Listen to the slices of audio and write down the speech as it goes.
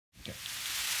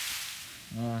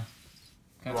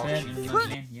Cuphead and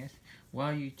Mugman, yes.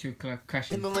 While you two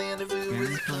crush In the land of Ooh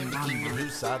is a candy kingdom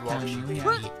whose sidewalks you can eat.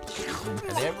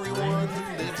 And everyone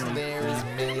who lives in there is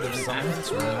made of something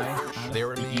sweet.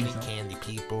 There are many candy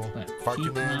people, far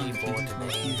too many for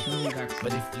today.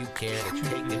 But if you care to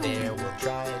take it there, we'll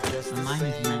try it just the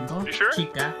same. You sure?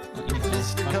 Chica.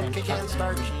 Mr. Cupcake and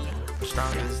Starchy are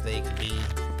strong as they can be.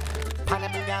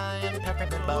 Pineapple Guy and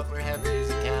Peppermint Butler have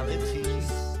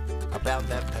musicalities about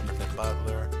that Peppermint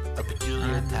Butler, a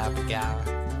peculiar type of guy.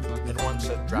 And once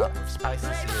a drop of spicy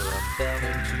syrup fell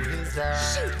into his eye.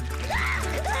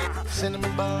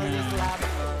 Cinnamon Bun is a lot of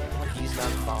fun when he's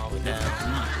not falling down.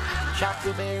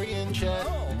 Chocoberry and Chet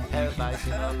have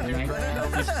icing on their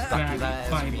crowns. Dr. ice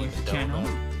cream channel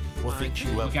will fix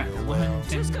you up real well.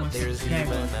 There's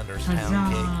even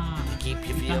understand cake to keep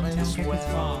you feeling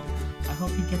swell. I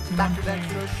hope you get to Dr.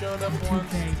 Dexter showed up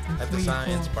once at the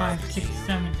science bar. 5, 6,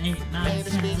 7, 8, 9, Made a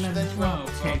 10, speech 11, that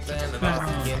 12. went something and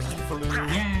off again he flew.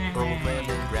 Old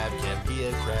Lemon Grab can't be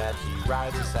a crab, he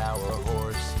rides a sour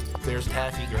horse. There's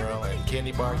Taffy Girl and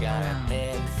Candy Bar Guy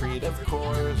and Fried, of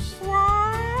course.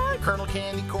 Colonel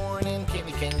Candy Corn and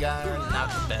Candy Cane Guy are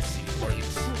not the best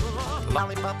sequels.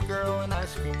 Lollipop Girl and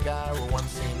Ice Cream Guy were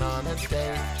once seen on a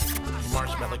date.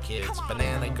 Marshmallow Kids,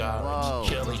 Banana Garlands,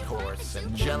 Jelly Horse,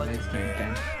 and Gelatin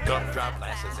Man, Gumdrop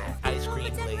Lasses and Ice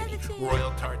Cream Lady,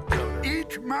 Royal Tart Toter.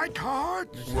 Eat my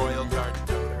tarts. Royal Tart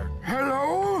Toter.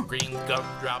 Hello? Green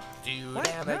Gumdrop Dude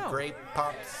and a Grape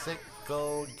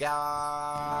Popsicle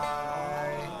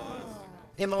Guy.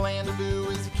 In the land of Ooh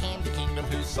is a candy kingdom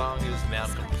whose song is now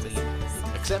complete.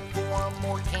 Except for one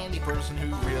more candy person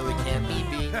who really can't be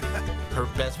beat. Her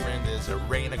best friend is a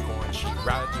rainicorn, she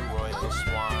rides a royal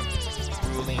swan.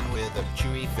 Ruling with a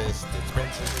chewy fist, it's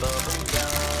Princess Bubblegum.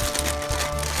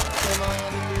 In the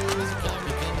land of Ooh is a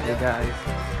candy kingdom. Hey guys.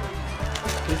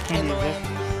 This In candy the is land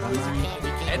of Ooh is a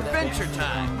candy kingdom. Adventure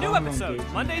Time! New episode,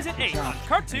 Mondays at 8 on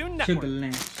Cartoon Network.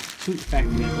 Sugarland, Fruit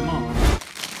Factory, Mall.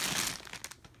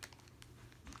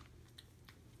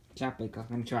 Choppick, I'm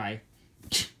gonna try.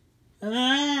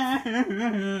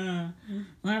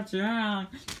 What's wrong?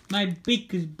 My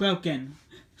beak is broken.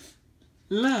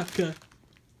 Look.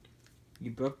 You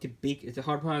broke the beak. It's a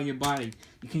hard part of your body.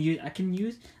 I can use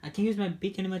my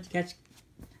beak anymore to catch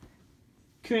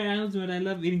crabs. But I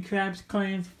love eating crabs,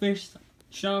 clams, fish,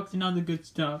 sharks, and all the good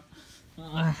stuff.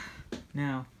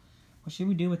 Now, what should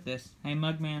we do with this? Hey,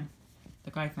 Mugman,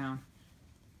 look what I found.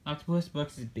 Octopus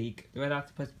broke his beak. The red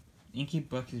octopus, Inky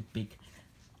broke his beak.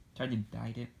 Tried to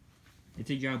bite it. It's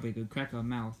a jawbreaker. Crack our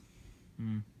mouth.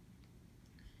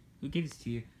 Who gave this to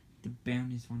you? The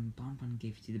Baroness von Bonbon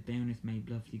gave it to you. The Baroness, my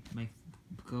lovely, my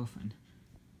girlfriend.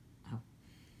 How?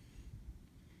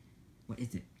 What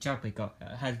is it? Jawbreaker.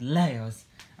 It has layers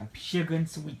of sugar and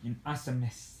sweet and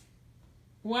awesomeness.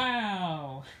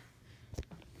 Wow!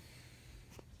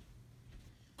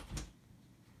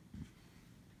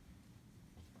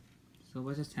 So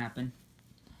what just happened?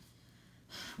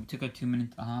 We took a 2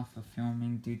 minutes off of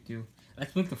filming due to...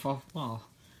 Let's break the fourth wall.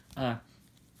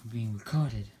 Being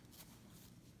recorded.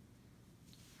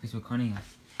 Who's recording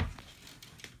us?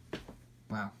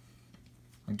 Wow.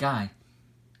 A guy.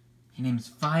 His name's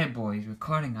Fireboy. He's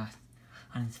recording us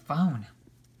on his phone.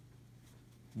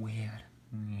 Weird.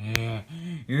 I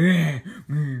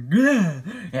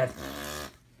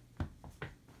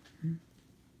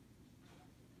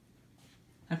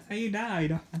thought you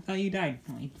died. I thought you died.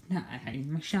 No, I did not. I hide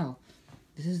in my shell.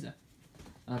 This is the...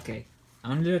 Okay.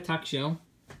 I'm gonna do a talk show.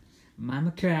 I'm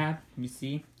a crab, you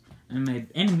see. And my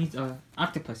enemies are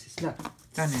octopuses. Look.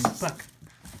 It's on in the book.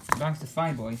 Belongs to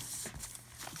Fireboy.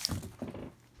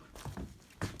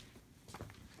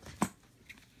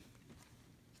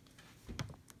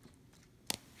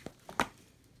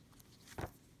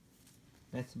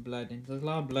 That's blood. There's a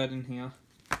lot of blood in here.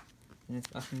 In this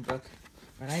fucking book.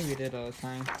 But I read it all the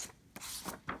time.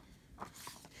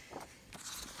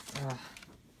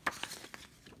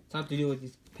 It's hard to do with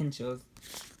these pencils.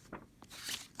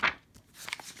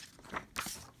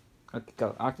 Okay,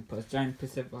 go. Octopus. Giant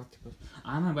Pacific octopus.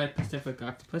 I'm a red Pacific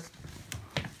octopus.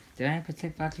 Giant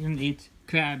Pacific octopus eats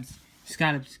crabs,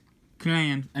 scallops,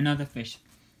 clams, and other fish.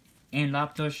 And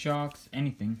lobsters, sharks,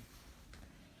 anything.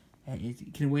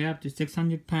 It can weigh up to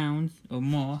 600 pounds or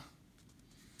more.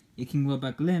 It can grow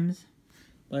back limbs.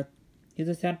 But here's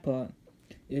the sad part.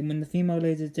 When the female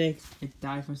lays its eggs, it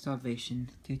dies from starvation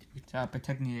due to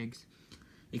protecting the eggs.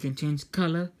 It can change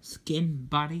color, skin,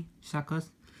 body,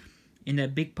 suckers. In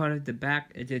that big part of the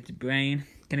back is its brain,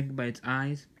 connected by its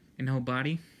eyes and the whole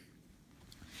body.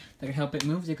 That can help it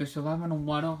move. It can survive out of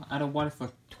water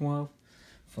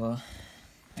for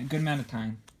a good amount of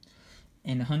time.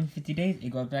 In 150 days, it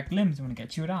grows back limbs when it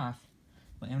gets chewed off.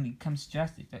 But when it comes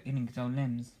stressed, it's eating its own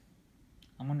limbs.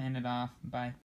 I'm gonna end it off. Bye.